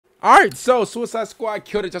Alright, so Suicide Squad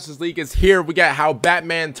Kill the Justice League is here. We got how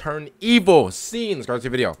Batman turned evil. Scenes. Go to the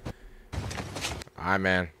video. Alright,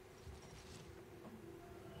 man.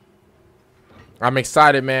 I'm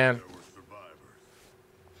excited, man. There were survivors.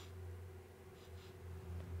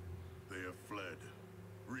 They have fled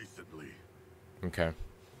recently, Okay.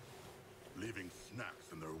 leaving snacks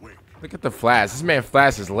in their wake. Look at the Flash. This man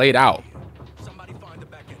Flash is laid out. Somebody find the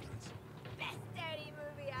back entrance. Best dirty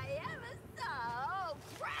movie I ever saw. Oh,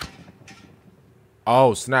 crap.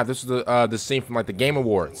 Oh, snap. This is the scene from like the Game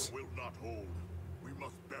Awards. Will not hold. We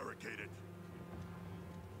must barricade it.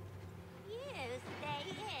 You stay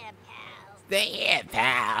here, pal. Stay here,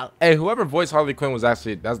 pal. Hey, whoever voiced Harley Quinn was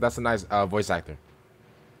actually that's a nice voice actor.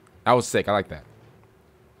 That was sick. I like that.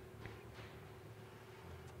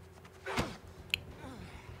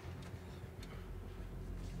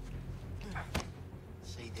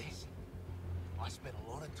 See this? I spent a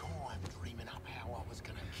lot of time dreaming up how I was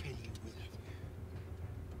gonna kill you with it.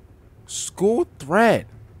 School threat.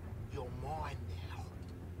 You're mine now,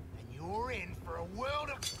 and you're in for a world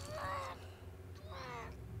of.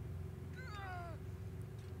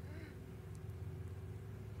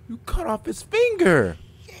 You cut off his finger.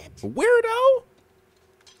 Weirdo.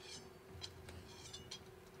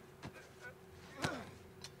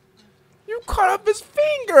 You cut off his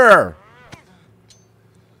finger.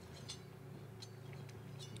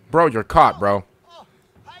 Bro, you're caught, bro. Oh,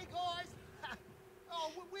 hey guys!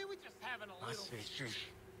 Oh, we were just having a little. I said, shush.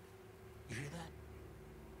 You hear that?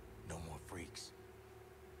 No more freaks.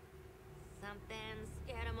 Something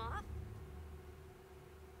scared him off?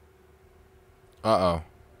 Uh-oh.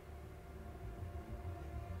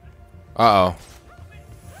 Uh-oh.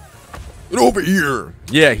 Get over here.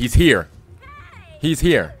 Yeah, he's here. He's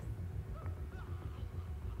here.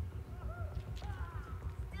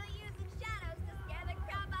 Still using shadows to scare the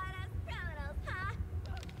crap out of us criminals, huh?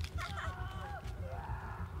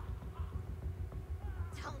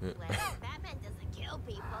 Don't play. Batman doesn't kill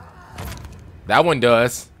people. That one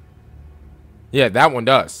does. Yeah, that one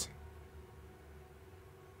does.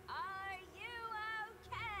 Are you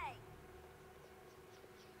okay?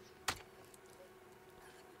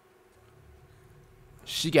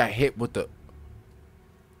 She got hit with the...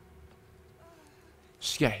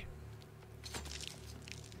 She got...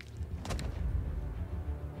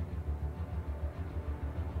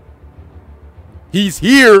 He's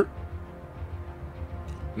here.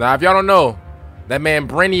 Now, if y'all don't know, that man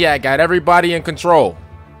Brainiac got everybody in control.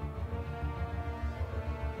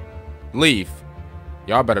 Leave.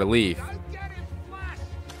 Y'all better leave.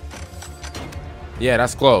 Yeah,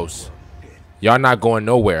 that's close. Y'all not going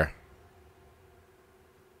nowhere.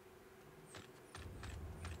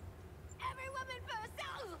 Every woman for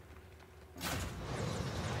herself.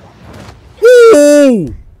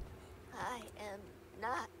 Woo! I am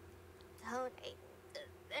not donating to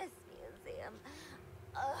this museum.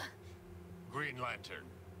 Green Lantern,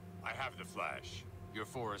 I have the Flash. Your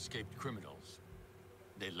 4 escaped criminals.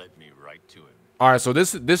 They led me right to him. All right, so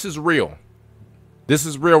this is real. This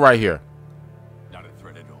is real right here. Not a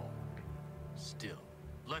threat at all. Still,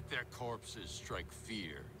 let their corpses strike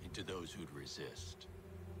fear into those who'd resist.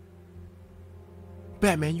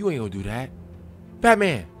 Batman, you ain't gonna do that.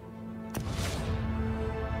 Batman.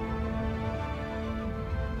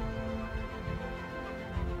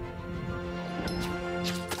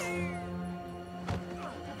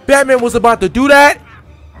 Batman was about to do that?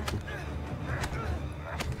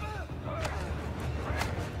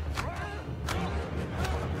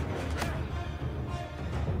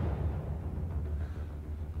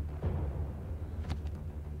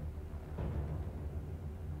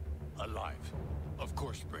 Alive. Of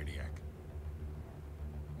course, Brainiac.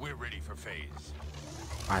 We're ready for phase.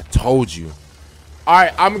 I told you. All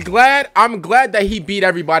right, I'm glad that he beat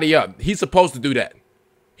everybody up. He's supposed to do that.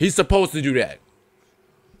 He's supposed to do that.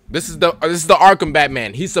 This is the Arkham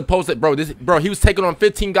Batman. He's supposed to, bro. He was taking on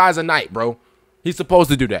 15 guys a night, bro. He's supposed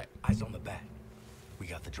to do that. Eyes on the bat. We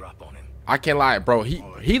got the drop on him. I can't lie, bro.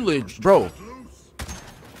 Bro.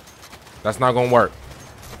 That's not gonna work.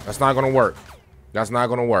 That's not gonna work. That's not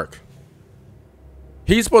gonna work.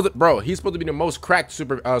 He's supposed to, bro. He's supposed to be the most cracked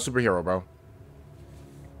superhero, bro.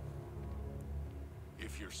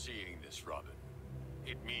 If you're seeing this, Robin,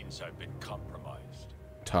 it means I've been compromised.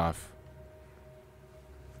 Tough.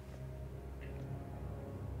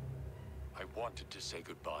 I wanted to say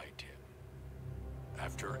goodbye, Tim.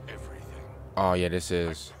 After everything, Oh yeah, this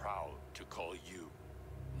is. I'm proud to call you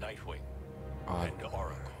Nightwing Uh, and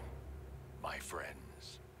Oracle my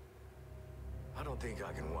friends. I don't think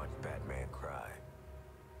I can watch Batman cry.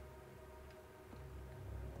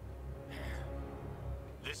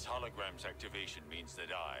 This hologram's activation means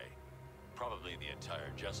that I, probably the entire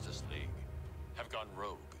Justice League, have gone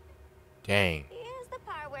rogue. Dang. Here's the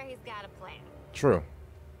part where he's got a plan. True.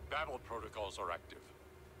 Battle protocols are active.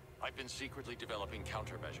 I've been secretly developing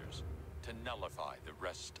countermeasures to nullify the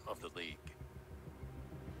rest of the League.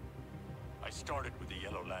 I started with the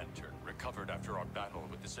Yellow Lantern, recovered after our battle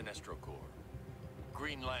with the Sinestro Corps.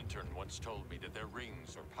 Green Lantern once told me that their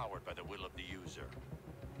rings are powered by the will of the user.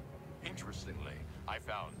 Interestingly, I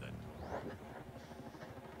found that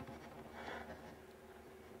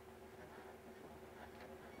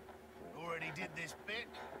Already did this bit.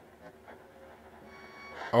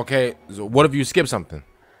 Okay, so what if you skip something?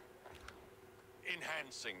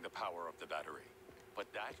 enhancing the power of the battery.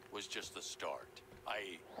 But that was just the start.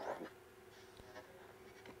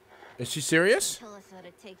 Is she serious? Tell us how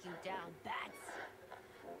to take you down, bats.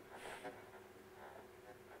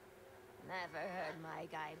 Never heard my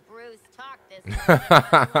guy Bruce talk this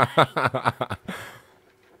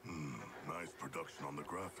Nice production on the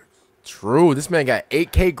graphics. True, this man got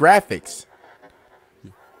 8K graphics.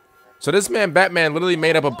 So this man, Batman, literally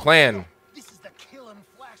made up a plan This is the kill and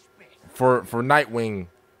flash bit. for Nightwing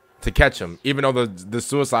to catch him, even though the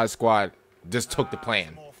Suicide Squad just took the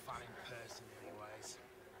plan. More fun in person, anyways.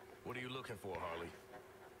 What are you looking for, Harley?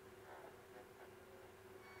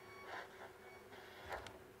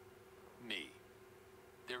 Me.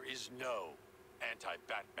 There is no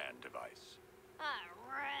anti-Batman device. Ah,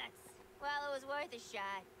 rats. Well, it was worth a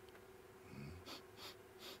shot.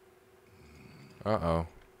 Uh-oh.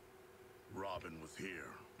 Robin was here.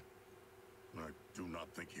 I do not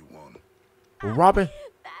think he won. Robin?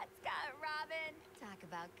 That's got Robin. Talk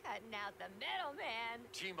about cutting out the middleman.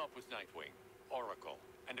 Team up with Nightwing, Oracle,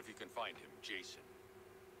 and if you can find him, Jason.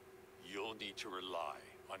 You'll need to rely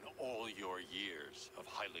on all your years of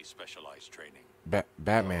highly specialized training.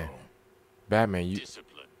 Batman. Batman, you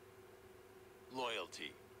Discipline.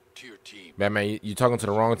 Loyalty to your team. Batman, you talking to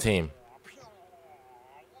the wrong team.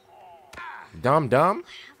 Dumb? Having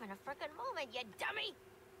a frickin' moment, you dummy.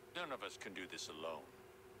 None of us can do this alone.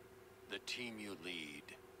 The team you lead.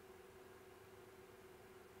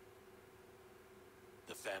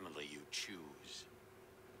 The family you choose.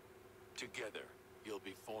 Together, you'll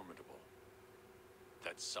be formidable.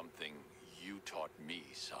 That's something you taught me,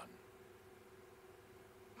 son.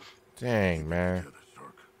 Dang, man. Together,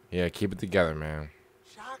 Shark. Yeah, keep it together, man.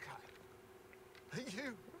 Sharko, are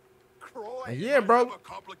you crying? Yeah, bro. I have a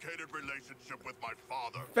complicated relationship with my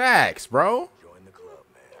father. Facts, bro. Join the club,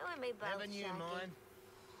 man. You and me both, Haven't you, Sharky. mine?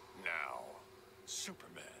 Now,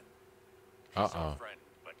 Superman. He's Uh-oh. our friend,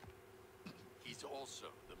 but he's also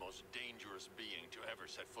the most dangerous being to ever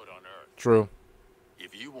set foot on Earth. True.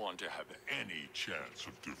 If you want to have any chance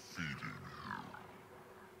of defeating him,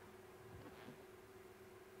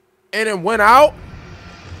 And it went out.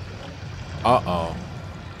 Uh-oh.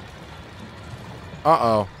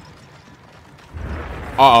 Uh-oh.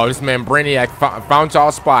 Uh-oh, this man Brainiac found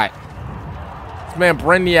y'all spot. This man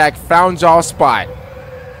Brainiac found y'all spot.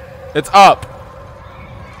 It's up.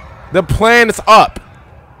 The plan is up.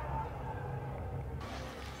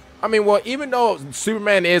 I mean, well, even though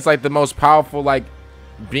Superman is like the most powerful like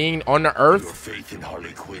being on the your earth, faith in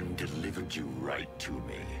Harley Quinn delivered you right to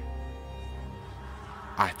me.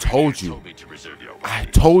 I told you. Told me to preserve your I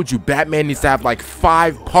life. told you Batman needs to have like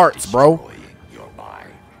 5 parts, bro. Destroying your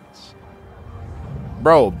minds.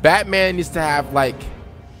 Bro, Batman needs to have like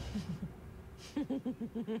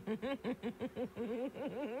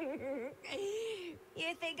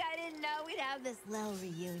You think I didn't know we'd have this little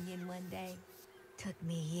reunion one day? Took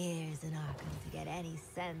me years in Arkham to get any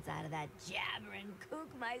sense out of that jabbering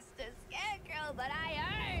kookmeister scarecrow, but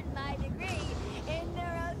I earned my degree in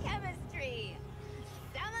neurochemistry.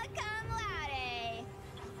 Summa cum laude.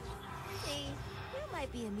 See, you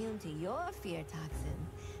might be immune to your fear toxin,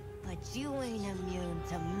 but you ain't immune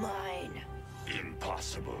to mine.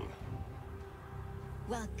 Impossible.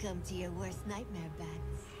 Welcome to your worst nightmare, Bats.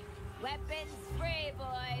 Weapons free,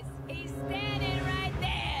 boys. He's standing right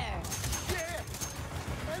there.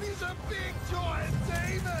 Yeah! And he's a big giant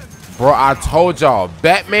demon! bro, I told y'all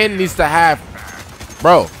Batman needs to have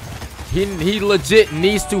bro. He legit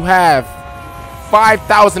needs to have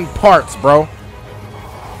 5,000 parts, bro.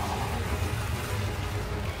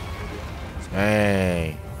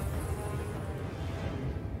 Dang.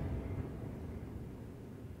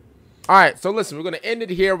 All right, so listen, we're gonna end it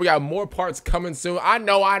here. We got more parts coming soon. I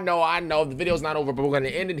know. The video's not over, but we're gonna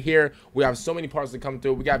end it here. We have so many parts to come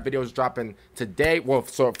through. We got videos dropping today. Well,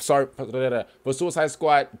 sorry for Suicide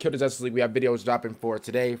Squad, Kill the Justice League. We have videos dropping for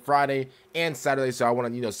today, Friday, and Saturday. So I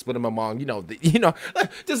want to split them among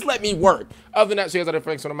just let me work. Other than that, so you guys are the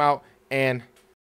thanks when I'm out, and